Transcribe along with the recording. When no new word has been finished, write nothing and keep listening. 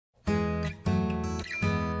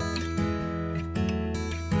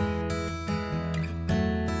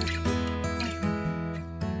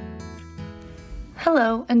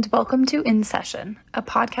Hello, and welcome to In Session, a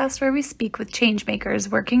podcast where we speak with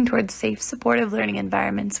changemakers working towards safe, supportive learning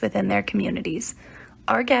environments within their communities.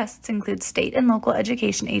 Our guests include state and local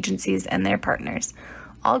education agencies and their partners,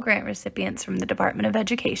 all grant recipients from the Department of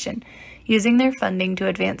Education, using their funding to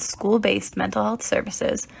advance school-based mental health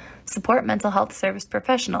services, support mental health service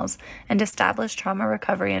professionals, and establish trauma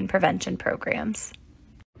recovery and prevention programs.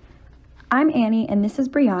 I'm Annie, and this is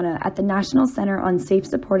Brianna at the National Center on Safe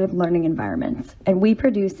Supportive Learning Environments, and we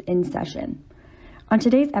produce In Session. On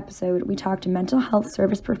today's episode, we talk to mental health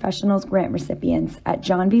service professionals grant recipients at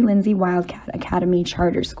John V. Lindsay Wildcat Academy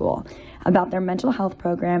Charter School about their mental health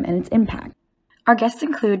program and its impact. Our guests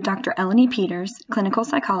include Dr. Elene Peters, clinical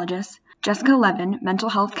psychologist, Jessica Levin, mental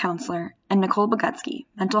health counselor, and Nicole Bogutsky,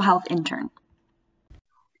 mental health intern.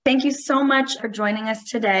 Thank you so much for joining us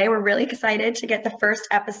today. We're really excited to get the first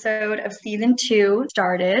episode of season 2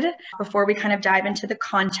 started. Before we kind of dive into the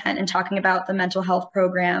content and talking about the mental health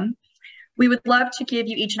program, we would love to give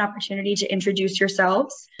you each an opportunity to introduce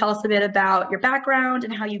yourselves. Tell us a bit about your background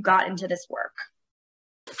and how you got into this work.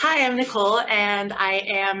 Hi, I'm Nicole, and I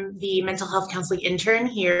am the mental health counseling intern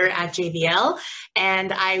here at JVL.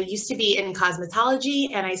 And I used to be in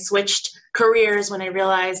cosmetology, and I switched careers when I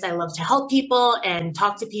realized I love to help people and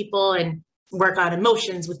talk to people and work on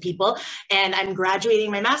emotions with people. And I'm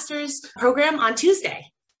graduating my master's program on Tuesday.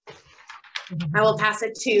 I will pass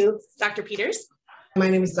it to Dr. Peters. My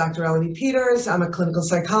name is Dr. Elene Peters. I'm a clinical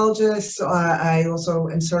psychologist. I also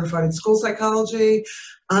am certified in school psychology.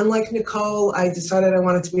 Unlike Nicole, I decided I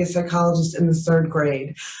wanted to be a psychologist in the 3rd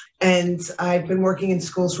grade. And I've been working in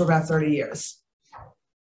schools for about 30 years.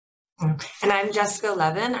 And I'm Jessica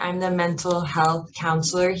Levin. I'm the mental health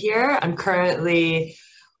counselor here. I'm currently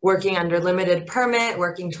working under limited permit,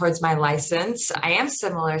 working towards my license. I am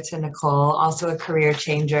similar to Nicole, also a career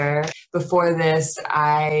changer. Before this,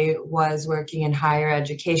 I was working in higher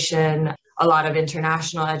education, a lot of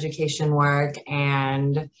international education work,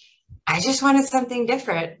 and I just wanted something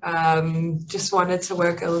different. Just wanted to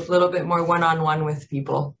work a little bit more one-on-one with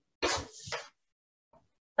people.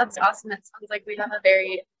 That's awesome. It sounds like we have a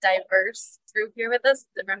very diverse group here with us,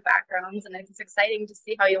 different backgrounds, and it's exciting to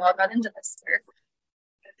see how you all got into this work.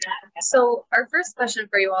 So our first question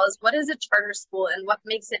for you all is, what is a charter school and what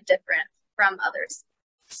makes it different from others?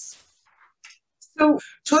 So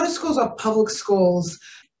charter schools are public schools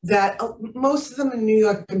that most of them in New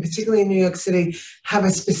York, and particularly in New York City, have a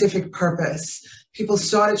specific purpose. People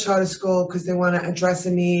start a charter school because they want to address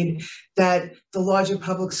a need that the larger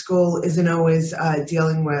public school isn't always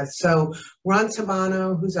dealing with. So Ron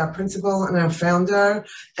Tabano, who's our principal and our founder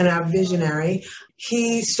and our visionary,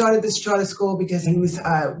 he started this charter school because he was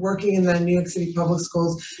working in the New York City public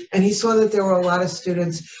schools, and he saw that there were a lot of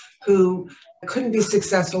students who couldn't be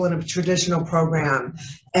successful in a traditional program.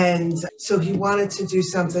 And so he wanted to do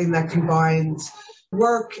something that combined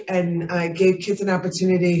work and gave kids an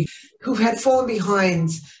opportunity who had fallen behind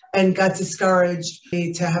and got discouraged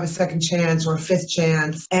to have a second chance or a 5th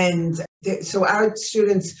chance. And so our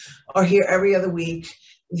students are here every other week.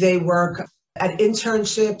 They work at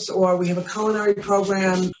internships, or we have a culinary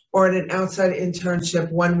program, or at an outside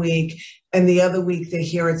internship one week, and the other week they're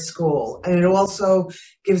here at school. And it also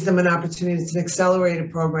gives them an opportunity. It's an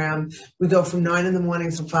accelerated program. We go from 9 in the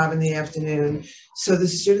morning to 5 in the afternoon. So the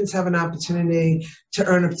students have an opportunity to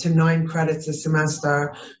earn up to 9 credits a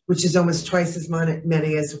semester, which is almost twice as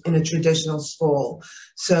many as in a traditional school.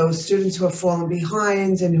 So students who have fallen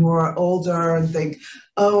behind and who are older and think,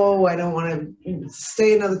 oh, I don't want to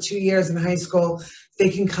stay another 2 years in high school, they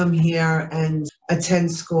can come here and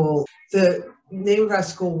attend school. The name of our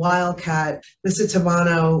school, Wildcat, Mr.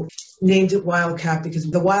 Tabano named it Wildcat because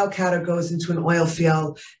the wildcatter goes into an oil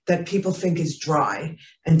field that people think is dry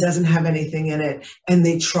and doesn't have anything in it, and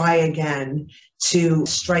they try again to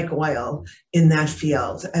strike oil in that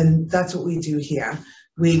field. And that's what we do here.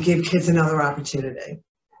 We give kids another opportunity.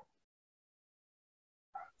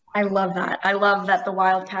 I love that. I love that the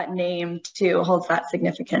Wildcat name too holds that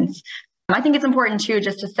significance. I think it's important too,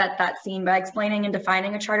 just to set that scene by explaining and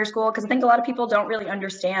defining a charter school, because I think a lot of people don't really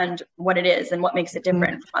understand what it is and what makes it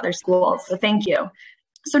different from other schools. So thank you.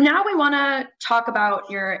 So now we want to talk about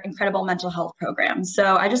your incredible mental health program.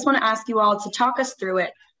 So I just want to ask you all to talk us through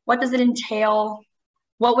it. What does it entail?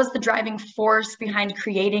 What was the driving force behind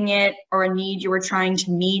creating it, or a need you were trying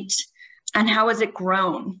to meet? And how has it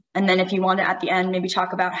grown? And then if you want to, at the end, maybe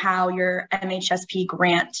talk about how your MHSP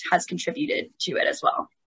grant has contributed to it as well.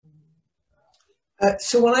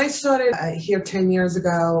 So when I started here 10 years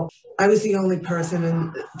ago, I was the only person,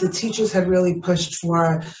 and the teachers had really pushed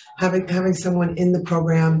for having someone in the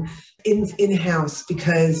program in-house,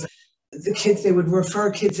 because the kids, they would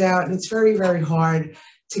refer kids out, and it's very, very hard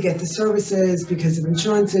to get the services because of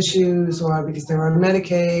insurance issues or because they're on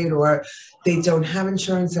Medicaid or they don't have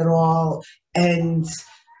insurance at all. And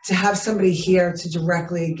to have somebody here to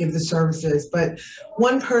directly give the services. But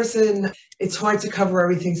one person, it's hard to cover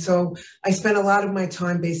everything. So I spent a lot of my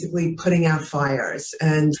time basically putting out fires.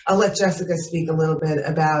 And I'll let Jessica speak a little bit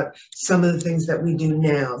about some of the things that we do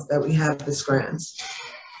now that we have this grants.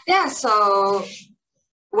 Yeah, so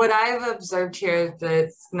what I've observed here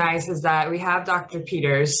that's nice is that we have Dr.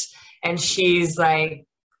 Peters, and she's like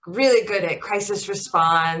really good at crisis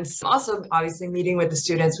response. Also, obviously, meeting with the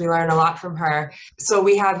students, we learn a lot from her. So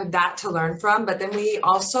we have that to learn from, but then we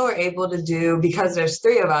also are able to do, because there's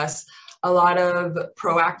three of us, a lot of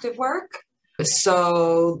proactive work.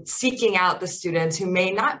 So seeking out the students who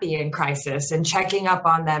may not be in crisis and checking up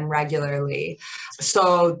on them regularly.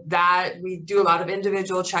 So that we do a lot of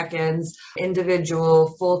individual check-ins,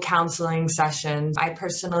 individual full counseling sessions. I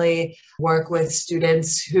personally work with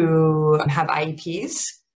students who have IEPs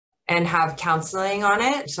and have counseling on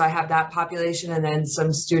it. So I have that population, and then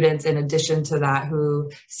some students in addition to that who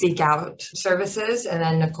seek out services. And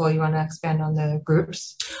then Nicole, you want to expand on the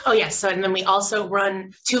groups? Oh yes, so and then we also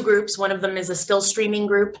run two groups. One of them is a skill streaming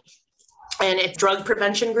group, and it's drug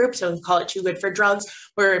prevention group. So we call it Too Good for Drugs,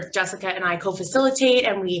 where Jessica and I co-facilitate,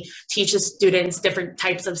 and we teach the students different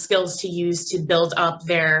types of skills to use to build up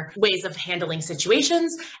their ways of handling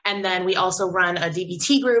situations. And then we also run a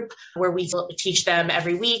DBT group where we teach them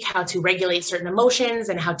every week how to regulate certain emotions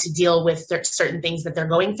and how to deal with certain things that they're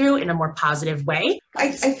going through in a more positive way. I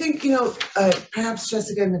think, perhaps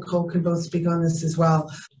Jessica and Nicole can both speak on this as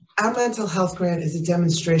well. Our mental health grant is a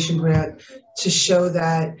demonstration grant to show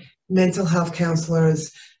that mental health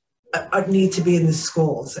counselors need to be in the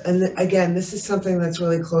schools. And again, this is something that's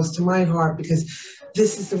really close to my heart, because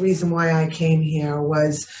this is the reason why I came here.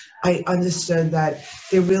 Was I understood that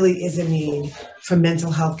there really is a need for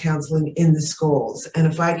mental health counseling in the schools. And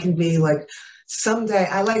if I can be like, someday,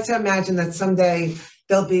 I like to imagine that someday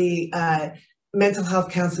there'll be mental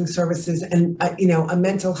health counseling services and, a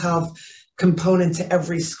mental health component to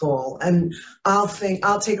every school. And I'll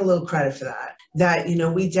take a little credit for that,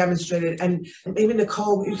 we demonstrated. And maybe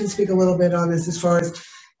Nicole, you can speak a little bit on this as far as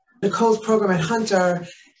Nicole's program at Hunter.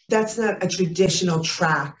 That's not a traditional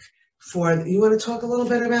track for, you want to talk a little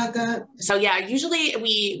bit about that? So yeah, usually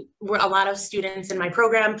a lot of students in my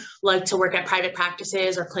program like to work at private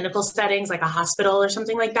practices or clinical settings like a hospital or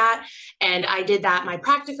something like that. And I did that, my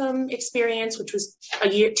practicum experience, which was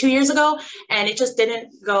 2 years ago, and it just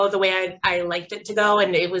didn't go the way I liked it to go.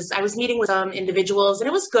 And I was meeting with some individuals and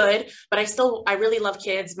it was good, but I really love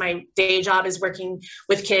kids. My day job is working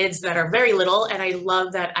with kids that are very little. And I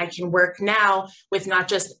love that I can work now with not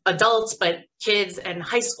just adults, but kids and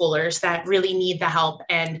high schoolers that really need the help.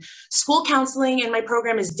 And school counseling in my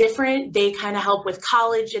program is different. They kind of help with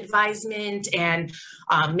college advisement and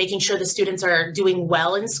making sure the students are doing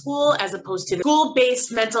well in school, as opposed to the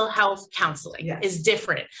school-based mental health counseling. Yes. Is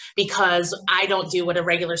different, because I don't do what a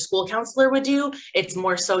regular school counselor would do. It's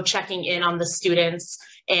more so checking in on the students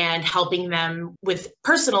and helping them with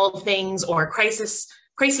personal things or crises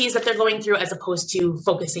that they're going through, as opposed to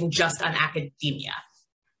focusing just on academia.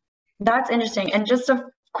 That's interesting. And just a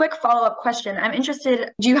quick follow-up question. I'm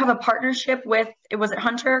interested, do you have a partnership with, was it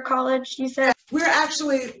Hunter College, you said? We're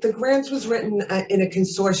actually, the grant was written in a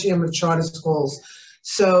consortium of charter schools.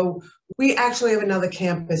 So we actually have another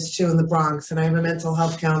campus too in the Bronx, and I have a mental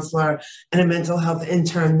health counselor and a mental health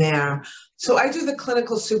intern there. So I do the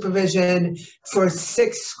clinical supervision for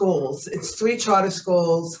 6 schools. It's 3 charter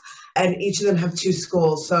schools, and each of them have 2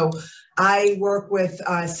 schools. So I work with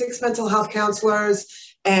 6 mental health counselors,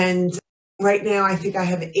 and right now I think I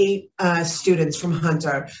have 8 students from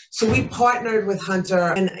Hunter. So we partnered with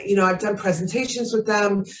Hunter, and I've done presentations with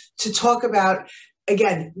them to talk about,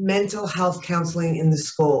 again, mental health counseling in the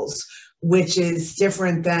schools, which is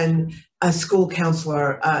different than a school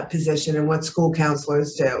counselor position and what school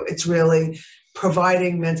counselors do. It's really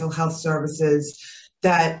providing mental health services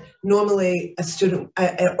that normally a student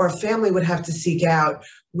or a family would have to seek out.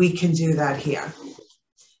 We can do that here.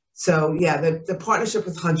 So yeah, the partnership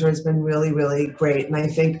with Hunter has been really, really great. And I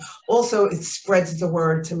think also it spreads the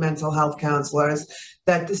word to mental health counselors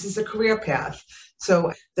that this is a career path.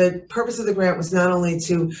 So the purpose of the grant was not only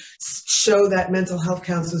to show that mental health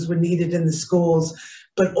counselors were needed in the schools,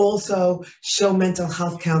 but also show mental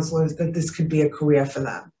health counselors that this could be a career for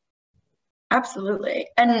them. Absolutely.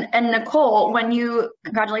 And Nicole,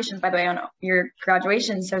 congratulations, by the way, on your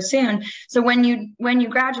graduation so soon. So when you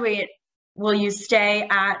graduate, will you stay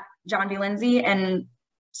at John B. Lindsay and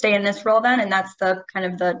stay in this role then? And that's the kind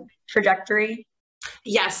of the trajectory?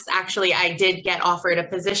 Yes, actually, I did get offered a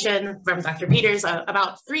position from Dr. Peters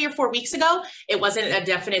about 3 or 4 weeks ago. It wasn't a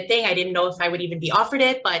definite thing. I didn't know if I would even be offered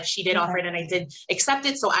it, but she did offer it and I did accept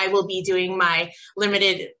it. So I will be doing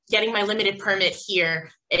getting my limited permit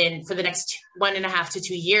here for the next 1.5 to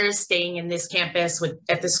 2 years, staying in this campus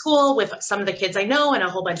at the school with some of the kids I know and a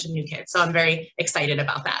whole bunch of new kids. So I'm very excited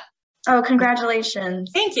about that. Oh,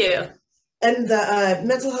 congratulations. Thank you. And the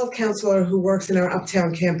mental health counselor who works in our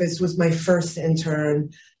Uptown campus was my first intern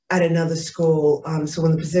at another school. So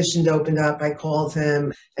when the position opened up, I called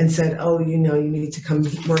him and said, oh, you need to come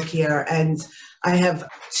work here. And I have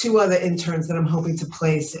 2 other interns that I'm hoping to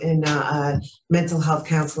place in mental health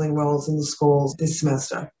counseling roles in the schools this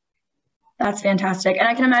semester. That's fantastic. And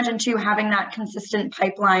I can imagine too, having that consistent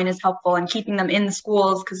pipeline is helpful in keeping them in the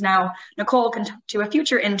schools, because now Nicole can talk to a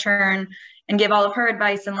future intern and give all of her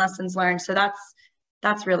advice and lessons learned. So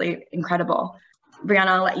that's really incredible. Brianna,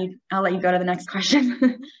 I'll let you go to the next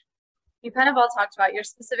question. You kind of all talked about your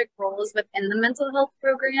specific roles within the mental health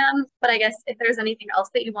program, but I guess if there's anything else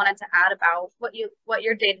that you wanted to add about what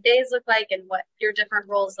your day-to-days look like and what your different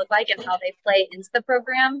roles look like and how they play into the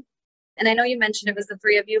program. And I know you mentioned it was the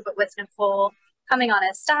 3 of you, but with Nicole coming on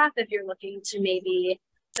as staff, if you're looking to maybe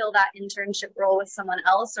fill that internship role with someone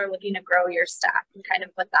else or looking to grow your staff and kind of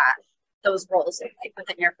what those roles look like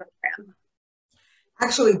within your program.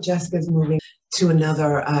 Actually, Jessica's moving to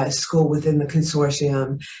another school within the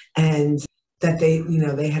consortium, and that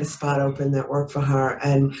they had a spot open that worked for her.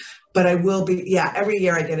 But I will be, every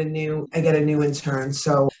year I get a new intern.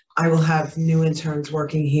 So I will have new interns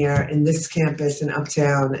working here in this campus in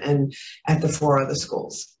Uptown and at the 4 other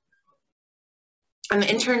schools. And the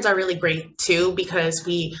interns are really great too, because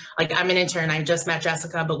I'm an intern, I just met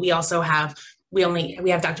Jessica, but we also have we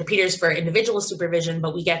have Dr. Peters for individual supervision,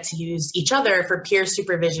 but we get to use each other for peer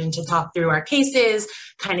supervision to talk through our cases,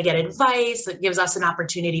 kind of get advice. It gives us an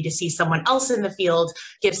opportunity to see someone else in the field,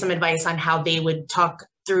 give some advice on how they would talk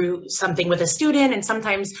through something with a student. And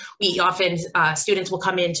sometimes students will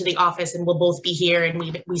come into the office and we'll both be here and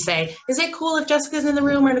we say, is it cool if Jessica's in the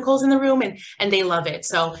room or Nicole's in the room? And they love it.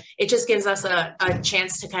 So it just gives us a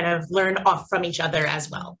chance to kind of learn off from each other as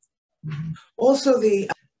well. Also, the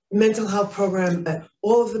mental health program,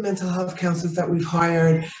 all of the mental health counselors that we've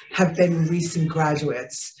hired have been recent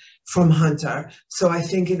graduates from Hunter. So I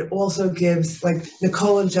think it also gives, like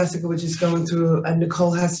Nicole and Jessica were just going through,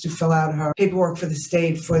 Nicole has to fill out her paperwork for the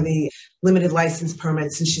state for the limited license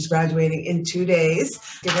permit since she's graduating in 2 days.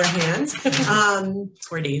 Give her a hand.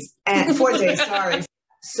 4 days. 4 days, sorry.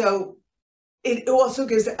 So it also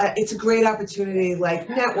gives, it's a great opportunity like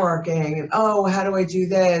networking and, how do I do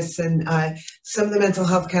this? And some of the mental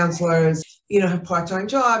health counselors, have part-time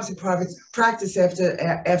jobs and private practice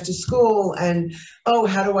after school. And,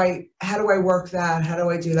 how do I work that? How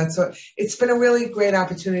do I do that? So it's been a really great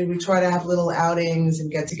opportunity. We try to have little outings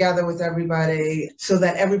and get together with everybody so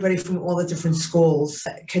that everybody from all the different schools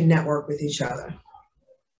can network with each other.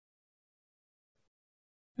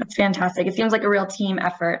 That's fantastic. It seems like a real team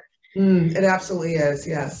effort. It absolutely is,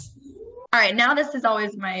 yes. All right, now this is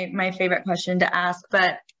always my favorite question to ask,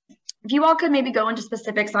 but if you all could maybe go into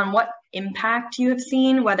specifics on what impact you have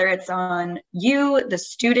seen, whether it's on you, the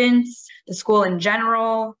students, the school in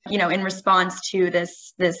general, in response to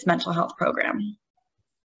this mental health program.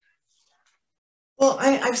 Well,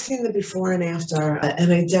 I've seen the before and after,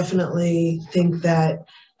 and I definitely think that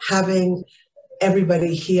having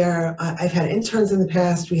everybody here. I've had interns in the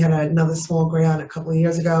past. We had another small grant a couple of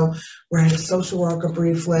years ago where I had a social worker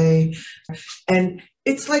briefly. And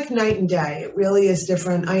it's like night and day. It really is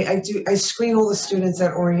different. I screen all the students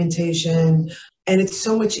at orientation, and it's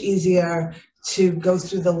so much easier to go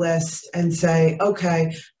through the list and say,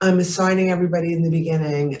 okay, I'm assigning everybody in the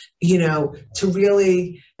beginning, to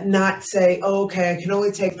really not say, okay, I can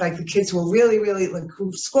only take like the kids who are really, really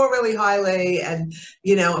who score really highly. And,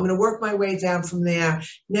 I'm going to work my way down from there.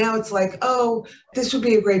 Now it's like, this would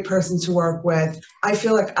be a great person to work with. I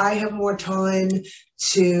feel like I have more time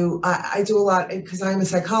I do a lot because I'm a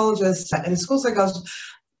psychologist and a school psychologist.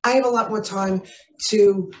 I have a lot more time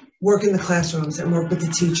to work in the classrooms and work with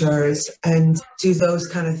the teachers and do those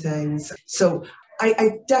kind of things. So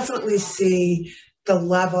I definitely see the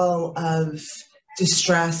level of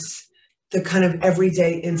distress, the kind of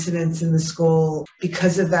everyday incidents in the school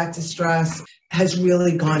because of that distress has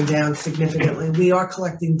really gone down significantly. We are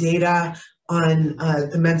collecting data on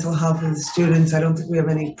the mental health of the students. I don't think we have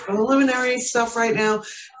any preliminary stuff right now,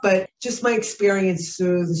 but just my experience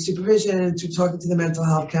through the supervision and through talking to the mental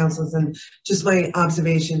health counselors and just my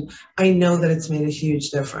observation, I know that it's made a huge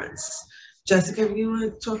difference. Jessica, you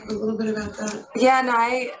want to talk a little bit about that? Yeah, no,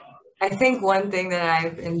 I think one thing that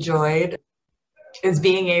I've enjoyed is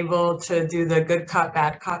being able to do the good cop,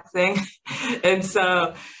 bad cop thing. And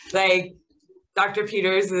so like Dr.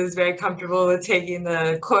 Peters is very comfortable with taking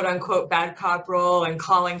the quote unquote bad cop role and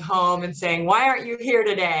calling home and saying, why aren't you here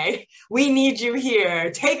today? We need you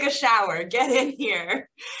here. Take a shower, get in here.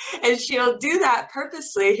 And she'll do that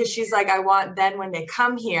purposely because she's like, I want then when they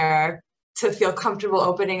come here to feel comfortable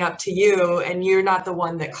opening up to you and you're not the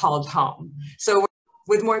one that called home. So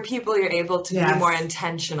with more people, you're able to be more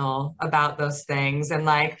intentional about those things. And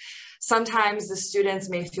like, sometimes the students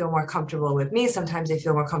may feel more comfortable with me. Sometimes they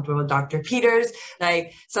feel more comfortable with Dr. Peters.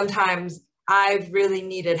 Like sometimes I've really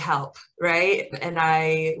needed help, right? And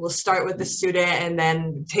I will start with the student and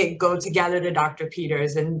then go together to Dr.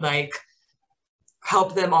 Peters and like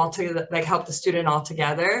help them all to like help the student all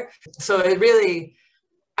together. So it really,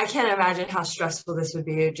 I can't imagine how stressful this would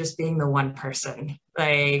be just being the one person.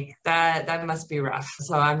 Like that must be rough.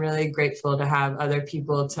 So I'm really grateful to have other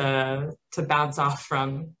people to bounce off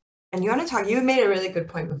from. And you made a really good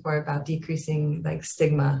point before about decreasing like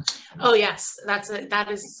stigma. Oh yes, that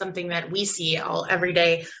is something that we see every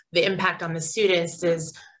day. The impact on the students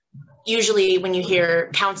is usually when you hear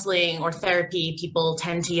counseling or therapy, people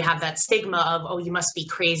tend to have that stigma of, oh, you must be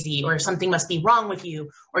crazy or something must be wrong with you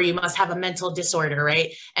or you must have a mental disorder,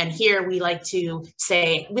 right? And here we like to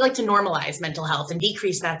normalize mental health and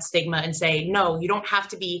decrease that stigma and say, no, you don't have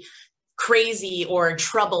to be crazy or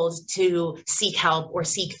troubled to seek help or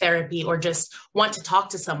seek therapy or just want to talk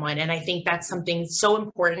to someone. And I think that's something so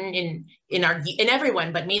important in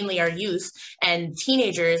everyone, but mainly our youth and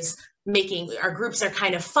teenagers. Making our groups are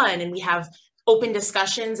kind of fun and we have open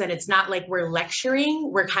discussions and it's not like we're lecturing,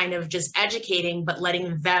 we're kind of just educating, but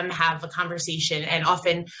letting them have a conversation and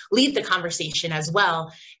often lead the conversation as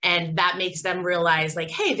well. And that makes them realize like,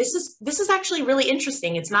 hey, this is actually really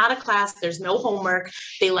interesting. It's not a class, there's no homework,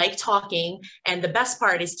 they like talking. And the best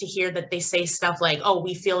part is to hear that they say stuff like, oh,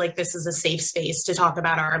 we feel like this is a safe space to talk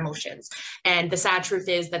about our emotions. And the sad truth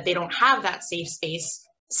is that they don't have that safe space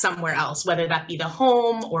somewhere else, whether that be the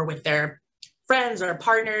home or with their friends or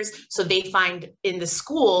partners. So they find in the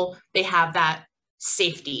school, they have that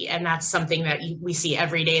safety. And that's something that we see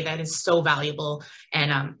every day that is so valuable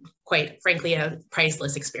and quite frankly, a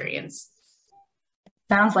priceless experience.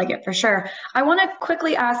 Sounds like it for sure. I want to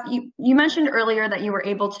quickly ask you, you mentioned earlier that you were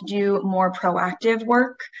able to do more proactive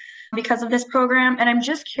work because of this program. And I'm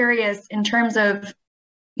just curious in terms of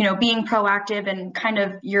being proactive and kind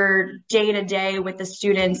of your day-to-day with the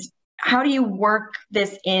students, how do you work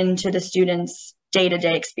this into the students'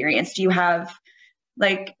 day-to-day experience? Do you have,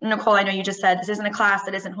 like, Nicole, I know you just said this isn't a class,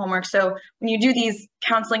 that isn't homework. So when you do these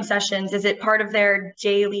counseling sessions, is it part of their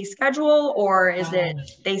daily schedule or is it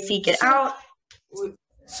they seek it out?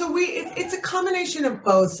 So it's a combination of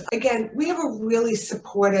both. Again, we have a really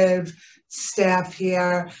supportive staff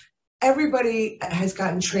here. Everybody has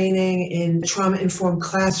gotten training in trauma-informed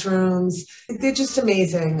classrooms. They're just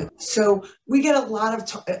amazing. So we get a lot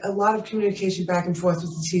of communication back and forth with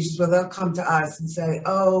the teachers where they'll come to us and say,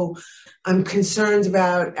 oh, I'm concerned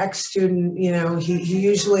about X student. He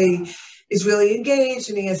usually is really engaged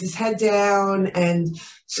and he has his head down. And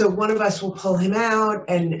so one of us will pull him out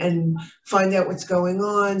and find out what's going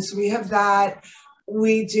on. So we have that.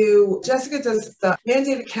 Jessica does the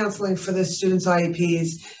mandated counseling for the students'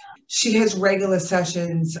 IEPs. She has regular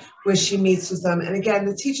sessions where she meets with them. And again,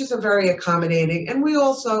 the teachers are very accommodating. And we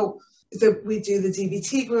also, we do the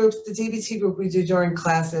DBT groups. The DBT group we do during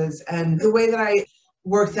classes. And the way that I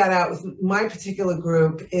work that out with my particular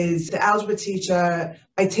group is the algebra teacher,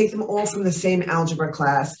 I take them all from the same algebra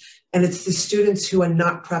class. And it's the students who are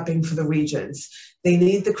not prepping for the Regents. They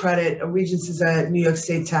need the credit. A Regents is a New York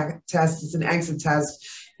State test. It's an exit test.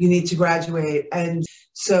 You need to graduate. And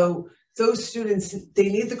so those students, they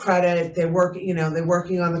need the credit. They're working on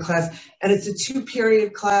the class, and it's a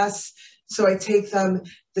 2-period class. So I take them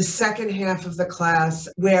the second half of the class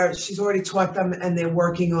where she's already taught them, and they're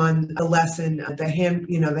working on a lesson, the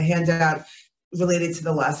handout related to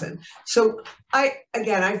the lesson. So I've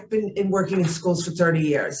been working in schools for 30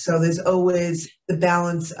 years. So there's always the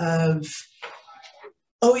balance of,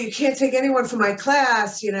 oh, you can't take anyone from my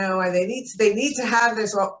class, they need to have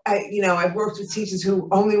this. I've worked with teachers who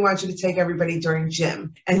only want you to take everybody during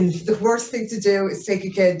gym. And the worst thing to do is take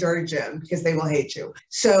a kid during gym because they will hate you.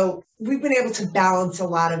 So we've been able to balance a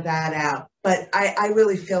lot of that out. But I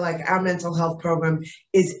really feel like our mental health program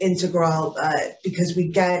is integral because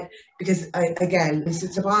Mrs.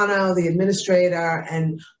 Tabano, the administrator,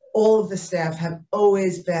 and all of the staff have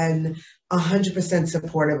always been 100%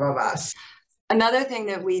 supportive of us. Another thing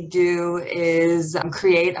that we do is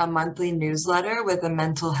create a monthly newsletter with a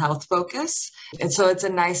mental health focus. And so it's a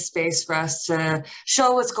nice space for us to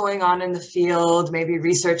show what's going on in the field. Maybe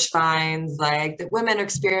research finds like that women are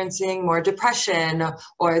experiencing more depression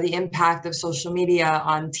or the impact of social media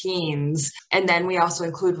on teens. And then we also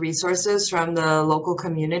include resources from the local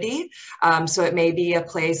community. So it may be a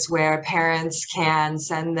place where parents can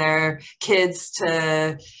send their kids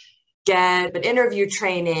to get an interview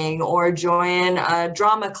training or join a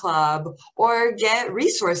drama club or get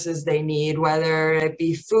resources they need, whether it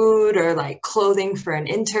be food or like clothing for an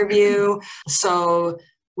interview. So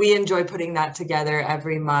we enjoy putting that together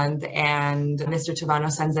every month, and Mr.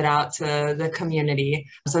 Tavano sends it out to the community.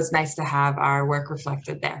 So it's nice to have our work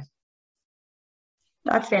reflected there.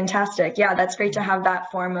 That's fantastic. Yeah, that's great to have that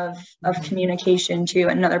form of communication too.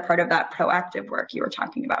 Another part of that proactive work you were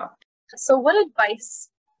talking about. So what advice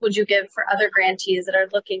would you give for other grantees that are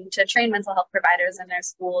looking to train mental health providers in their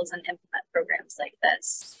schools and implement programs like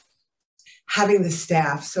this? Having the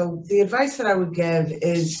staff. So the advice that I would give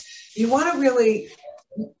is you want to really,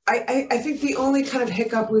 I think the only kind of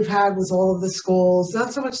hiccup we've had was all of the schools,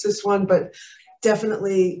 not so much this one, but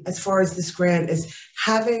definitely as far as this grant is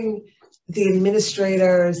having the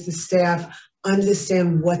administrators, the staff,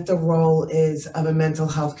 understand what the role is of a mental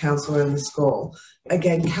health counselor in the school.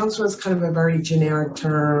 Again, counselor is kind of a very generic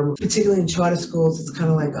term, particularly in charter schools. It's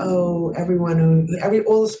kind of like, oh,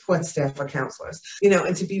 all the support staff are counselors,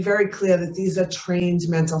 and to be very clear that these are trained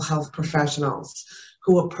mental health professionals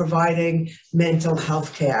who are providing mental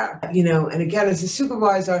health care, and again, as a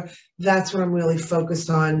supervisor, that's what I'm really focused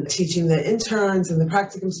on, teaching the interns and the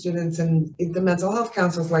practicum students and the mental health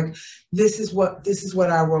counselors, like, this is what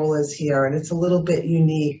our role is here. And it's a little bit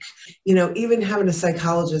unique. Even having a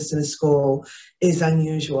psychologist in a school is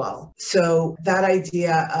unusual. So that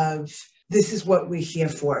idea of this is what we're here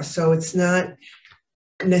for. So it's not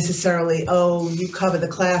necessarily, oh, you cover the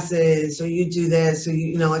classes or you do this or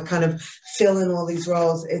like kind of fill in all these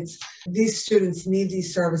roles. It's these students need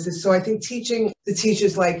these services. So I think teaching the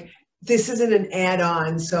teachers, like, this isn't an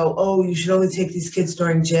add-on. So, oh, you should only take these kids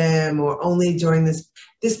during gym or only during this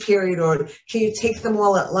period, or can you take them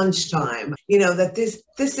all at lunchtime? That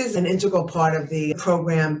this is an integral part of the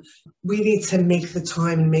program. We need to make the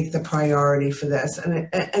time and make the priority for this.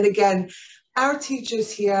 And again, our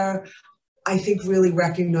teachers here, I think, really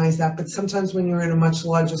recognize that. But sometimes when you're in a much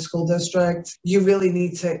larger school district, you really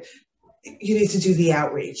need to do the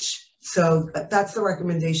outreach. So that's the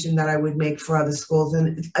recommendation that I would make for other schools.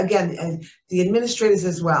 And again, and the administrators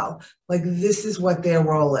as well, like, this is what their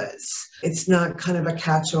role is. It's not kind of a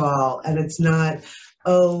catch-all, and it's not,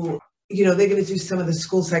 oh, they're going to do some of the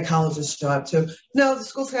school psychologist's job too. No, the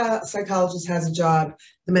school psychologist has a job.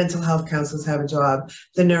 The mental health counselors have a job.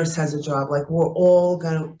 The nurse has a job. Like, we're all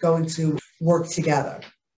going to work together.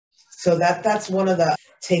 So that's one of the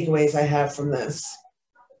takeaways I have from this.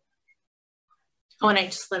 Oh, and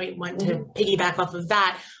I want to piggyback off of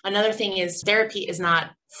that. Another thing is therapy is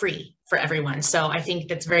not free for everyone. So I think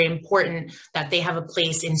that's very important that they have a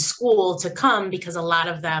place in school to come, because a lot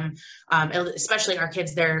of them, especially our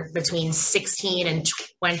kids, they're between 16 and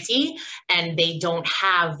 20, and they don't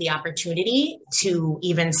have the opportunity to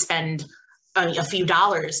even spend a few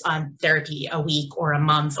dollars on therapy a week or a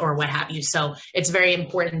month or what have you. So it's very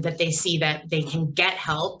important that they see that they can get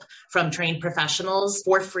help from trained professionals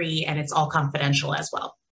for free, and it's all confidential as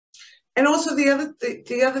well. And also the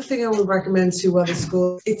other thing I would recommend to other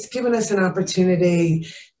schools, it's given us an opportunity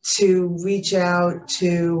to reach out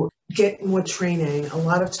to get more training. A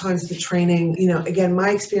lot of times the training, again, my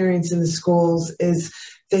experience in the schools is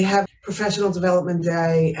they have professional development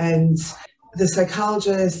day, and the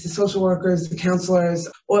psychologists, the social workers, the counselors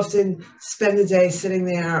often spend the day sitting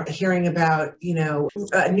there hearing about,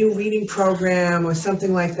 a new reading program or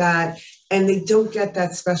something like that, and they don't get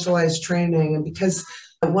that specialized training. And because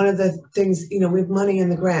one of the things, we have money in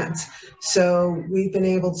the grant, so we've been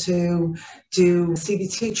able to do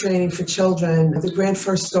CBT training for children. The grant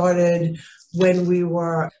first started when we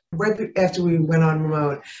were right after we went on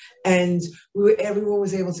remote, and everyone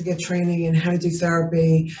was able to get training in how to do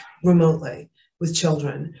therapy remotely with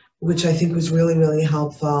children, which I think was really, really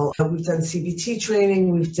helpful. We've done CBT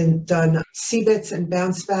training, we've done CBITS and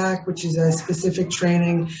Bounce Back, which is a specific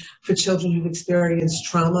training for children who've experienced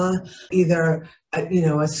trauma, either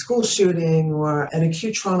a school shooting or an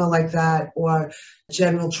acute trauma like that, or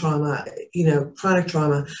general trauma, chronic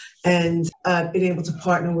trauma, and been able to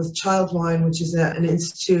partner with Childline, which is an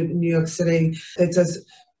institute in New York City that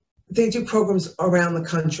they do programs around the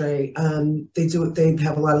country. They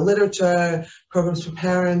have a lot of literature, programs for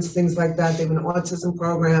parents, things like that. They have an autism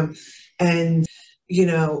program, and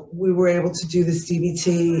we were able to do this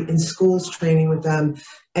DBT in schools training with them,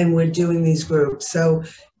 and we're doing these groups. So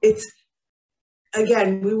it's,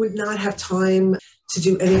 again, we would not have time to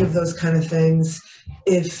do any of those kind of things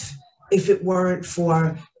if it weren't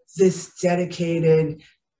for this dedicated,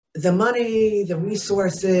 the money, the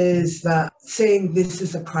resources, the saying this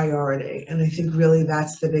is a priority. And I think really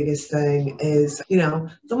that's the biggest thing is,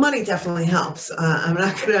 the money definitely helps. I'm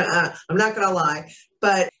not gonna lie,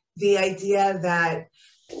 but the idea that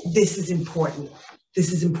this is important.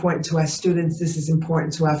 This is important to our students. This is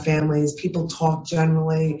important to our families. People talk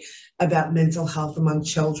generally about mental health among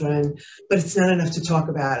children, but it's not enough to talk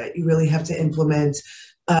about it. You really have to implement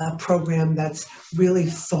a program that's really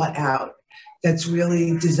thought out, that's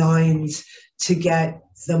really designed to get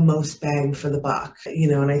the most bang for the buck,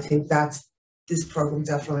 and I think this program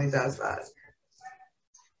definitely does that.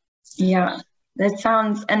 Yeah, that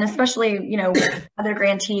sounds, and especially, other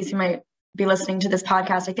grantees who might be listening to this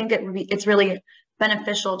podcast, I think it's really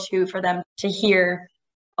beneficial too for them to hear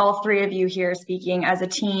all three of you here speaking as a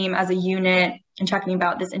team, as a unit, and talking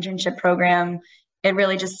about this internship program. It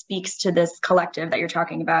really just speaks to this collective that you're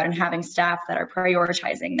talking about and having staff that are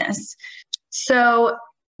prioritizing this. So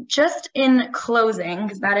just in closing,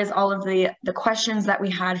 because that is all of the questions that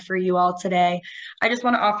we had for you all today, I just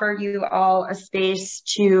want to offer you all a space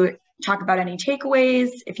to talk about any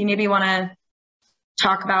takeaways. If you maybe want to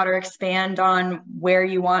talk about or expand on where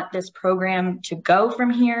you want this program to go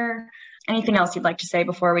from here, anything else you'd like to say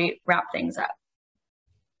before we wrap things up?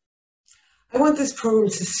 I want this program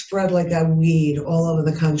to spread like a weed all over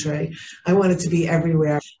the country. I want it to be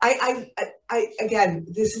everywhere. I again,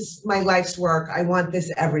 this is my life's work. I want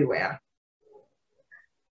this everywhere.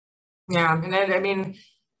 Yeah, and I mean,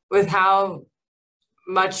 with how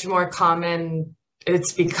much more common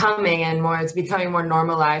it's becoming it's becoming more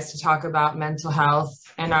normalized to talk about mental health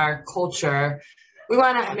in our culture, we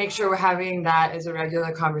want to make sure we're having that as a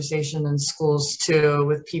regular conversation in schools too,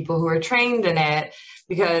 with people who are trained in it,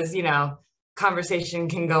 because, conversation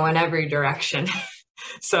can go in every direction.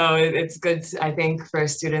 So it's good, I think, for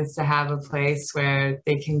students to have a place where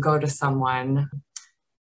they can go to someone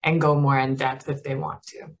and go more in depth if they want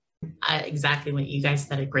to. Exactly what you guys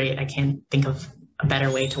said it great. I can't think of a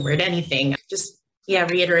better way to word anything. Just,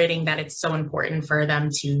 reiterating that it's so important for them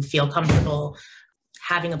to feel comfortable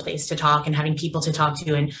having a place to talk and having people to talk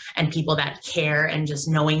to and people that care, and just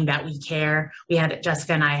knowing that we care. We had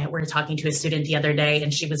Jessica and I were talking to a student the other day,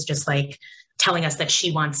 and she was just like telling us that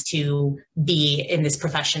she wants to be in this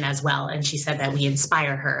profession as well. And she said that we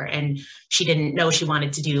inspire her, and she didn't know she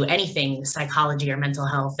wanted to do anything psychology or mental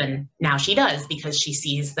health. And now she does, because she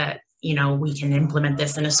sees that, we can implement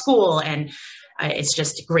this in a school. And it's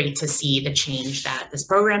just great to see the change that this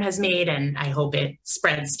program has made. And I hope it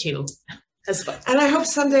spreads too. And I hope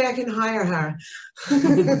someday I can hire her.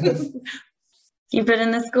 Keep it in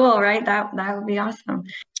the school, right? That would be awesome.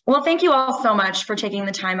 Well, thank you all so much for taking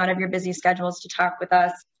the time out of your busy schedules to talk with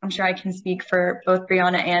us. I'm sure I can speak for both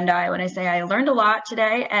Brianna and I when I say I learned a lot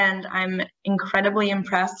today, and I'm incredibly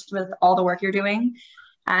impressed with all the work you're doing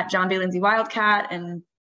at John B. Lindsay Wildcat and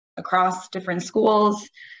across different schools.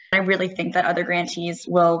 I really think that other grantees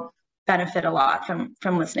will benefit a lot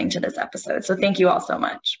from listening to this episode. So thank you all so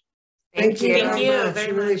much. Thank you very much. I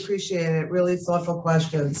really appreciate it. Really thoughtful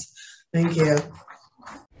questions. Thank you.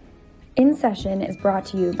 In Session is brought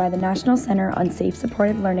to you by the National Center on Safe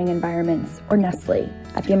Supportive Learning Environments, or NESLE,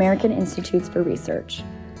 at the American Institutes for Research.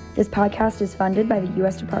 This podcast is funded by the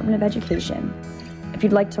U.S. Department of Education. If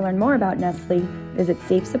you'd like to learn more about NESLE, visit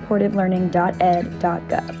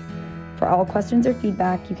safesupportivelearning.ed.gov. For all questions or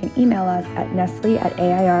feedback, you can email us at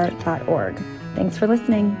nestle@air.org. Thanks for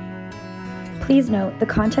listening. Please note, the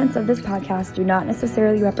contents of this podcast do not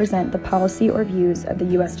necessarily represent the policy or views of the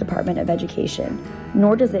U.S. Department of Education,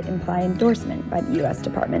 nor does it imply endorsement by the U.S.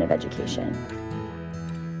 Department of Education.